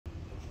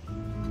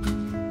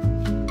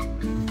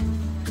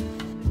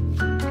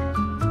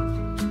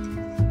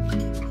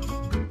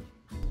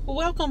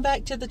Welcome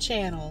back to the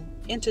channel.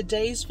 In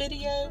today's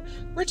video,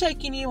 we're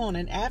taking you on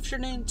an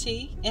afternoon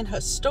tea in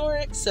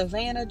historic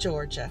Savannah,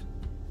 Georgia.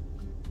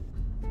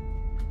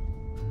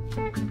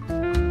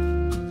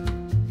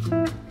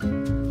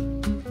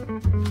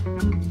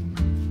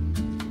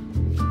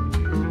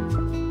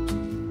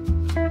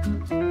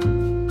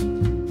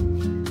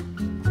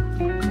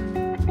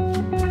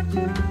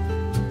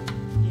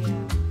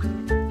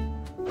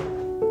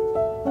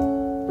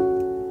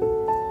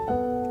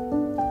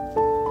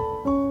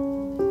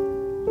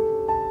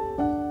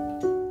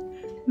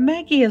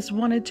 Maggie has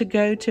wanted to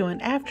go to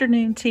an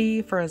afternoon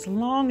tea for as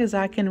long as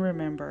I can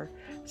remember,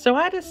 so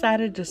I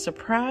decided to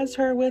surprise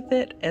her with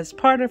it as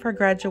part of her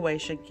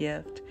graduation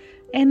gift,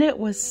 and it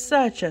was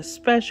such a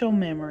special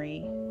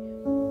memory.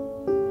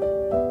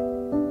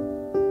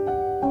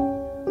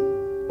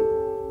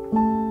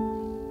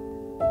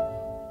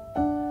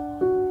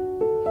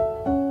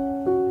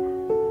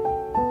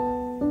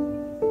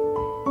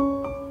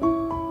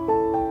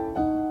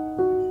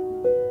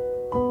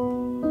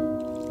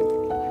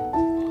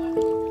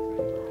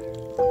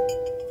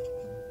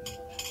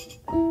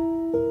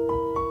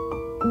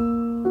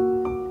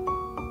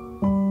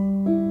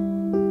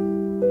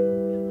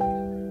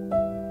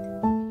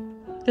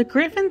 The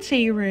Griffin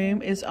Tea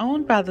Room is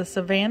owned by the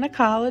Savannah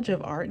College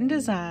of Art and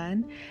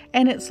Design,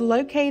 and it's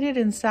located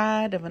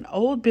inside of an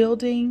old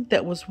building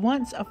that was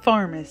once a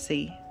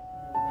pharmacy.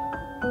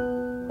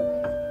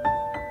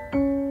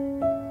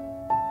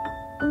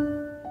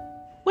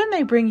 When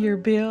they bring your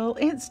bill,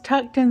 it's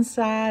tucked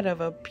inside of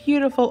a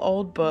beautiful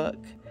old book.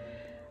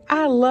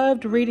 I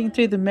loved reading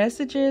through the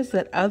messages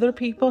that other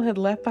people had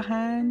left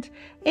behind,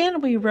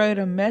 and we wrote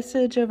a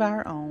message of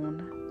our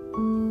own.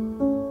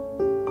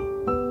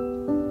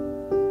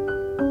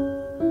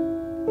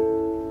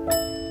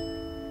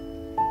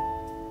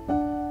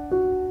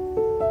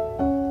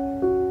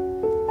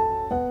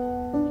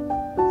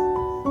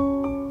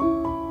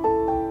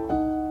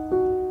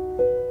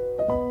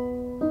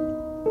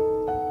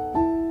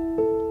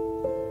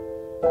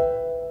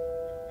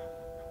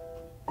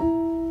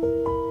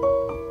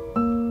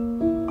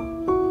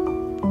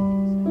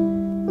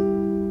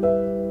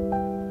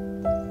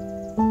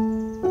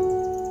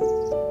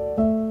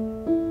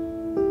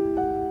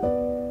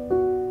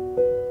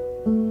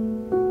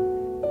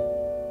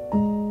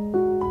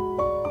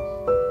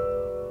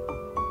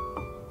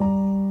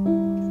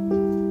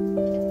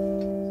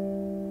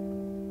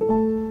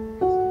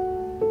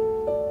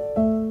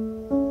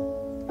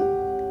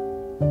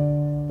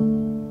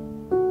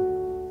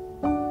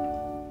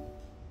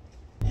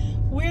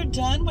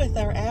 Done with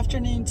our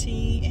afternoon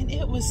tea, and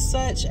it was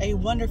such a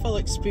wonderful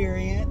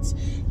experience.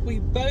 We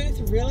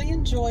both really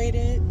enjoyed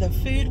it. The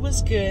food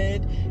was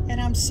good, and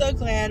I'm so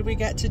glad we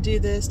got to do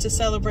this to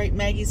celebrate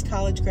Maggie's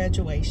college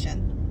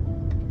graduation.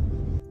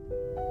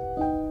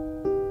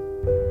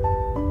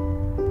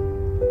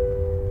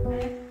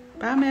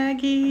 Bye,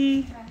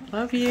 Maggie.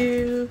 Love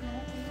you.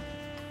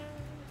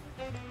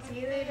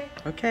 See you later.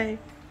 Okay.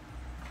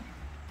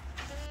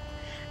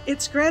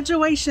 It's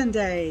graduation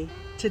day.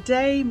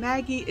 Today,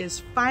 Maggie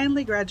is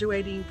finally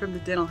graduating from the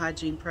dental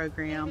hygiene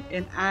program,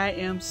 and I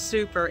am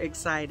super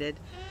excited.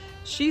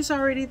 She's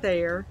already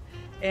there,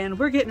 and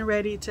we're getting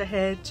ready to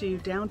head to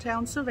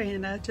downtown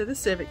Savannah to the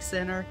Civic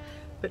Center.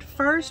 But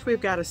first, we've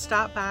got to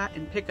stop by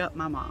and pick up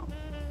my mom.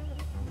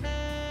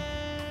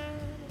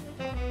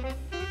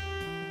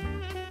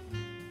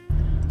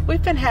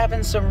 We've been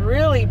having some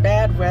really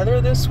bad weather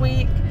this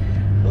week.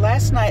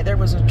 Last night there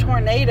was a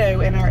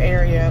tornado in our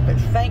area, but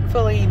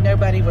thankfully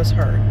nobody was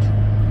hurt.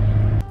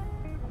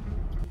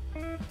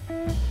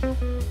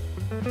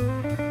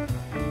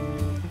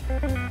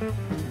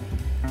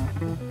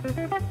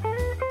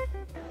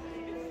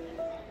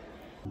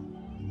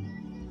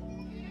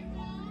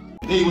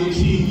 They will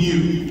team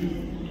you.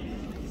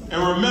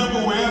 And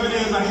remember, wherever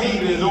there's a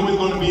hater, there's always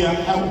going to be a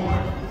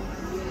helper.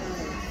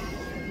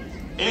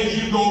 As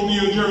you go through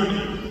your journey,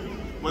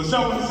 when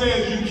someone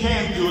says you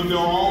can't do it,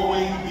 there'll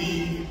always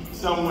be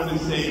someone to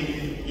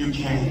say you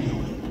can do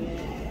it.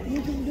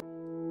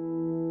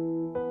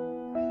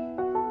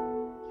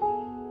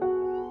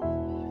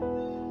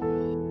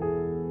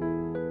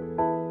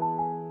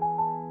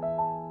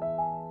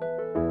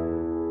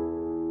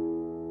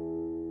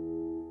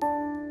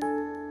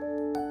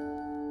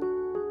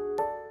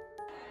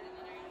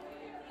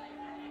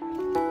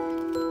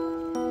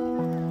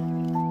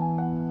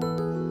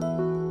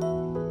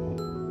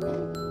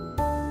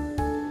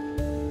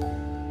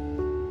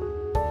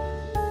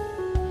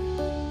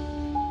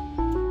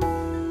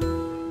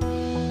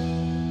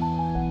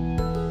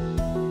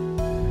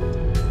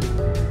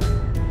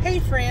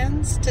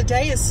 Friends,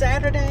 today is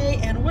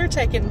Saturday and we're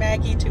taking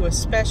Maggie to a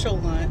special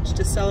lunch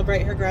to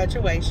celebrate her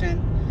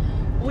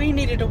graduation. We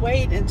needed to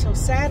wait until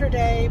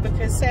Saturday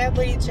because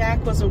sadly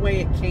Jack was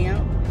away at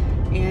camp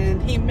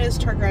and he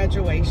missed her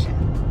graduation.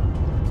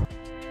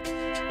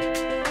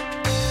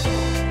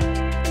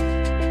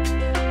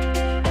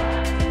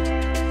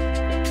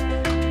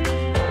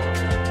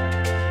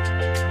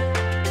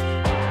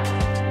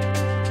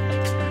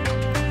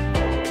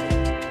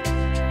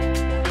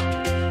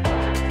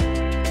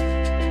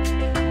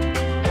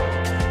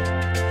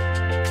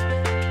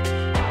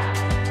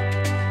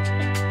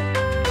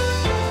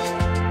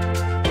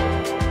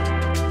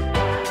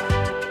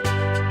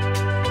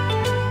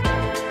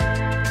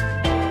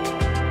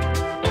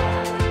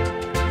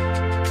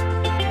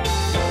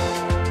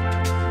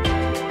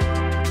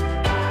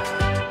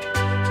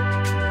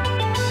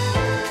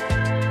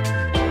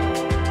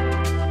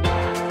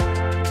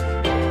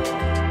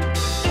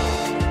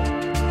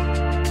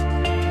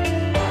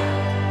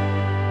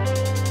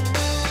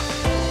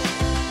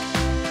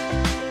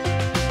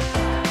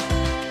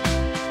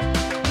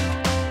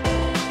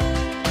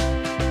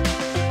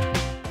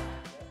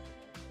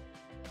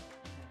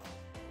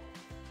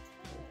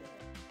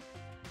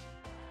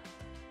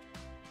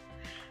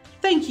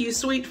 Thank you,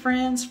 sweet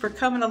friends, for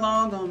coming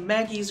along on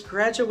Maggie's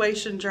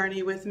graduation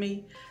journey with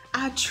me.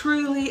 I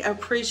truly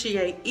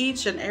appreciate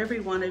each and every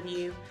one of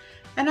you,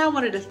 and I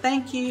wanted to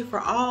thank you for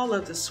all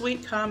of the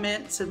sweet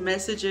comments and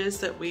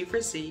messages that we've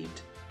received.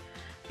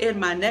 In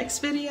my next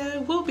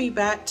video, we'll be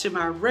back to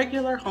my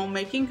regular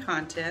homemaking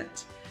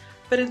content.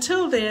 But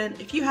until then,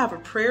 if you have a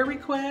prayer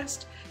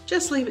request,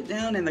 just leave it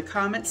down in the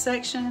comment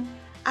section.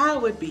 I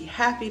would be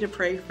happy to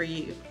pray for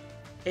you.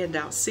 And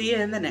I'll see you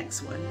in the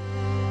next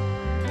one.